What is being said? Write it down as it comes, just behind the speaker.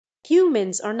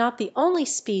Humans are not the only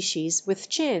species with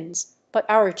chins, but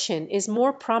our chin is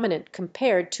more prominent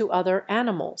compared to other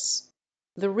animals.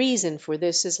 The reason for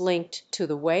this is linked to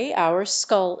the way our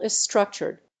skull is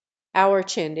structured. Our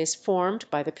chin is formed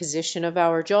by the position of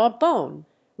our jaw bone,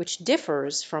 which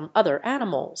differs from other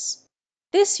animals.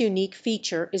 This unique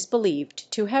feature is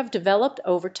believed to have developed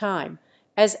over time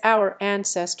as our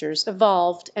ancestors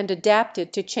evolved and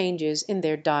adapted to changes in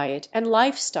their diet and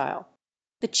lifestyle.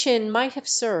 The chin might have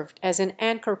served as an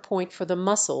anchor point for the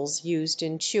muscles used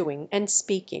in chewing and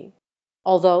speaking.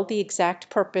 Although the exact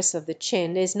purpose of the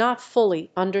chin is not fully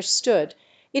understood,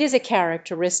 it is a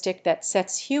characteristic that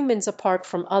sets humans apart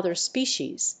from other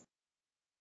species.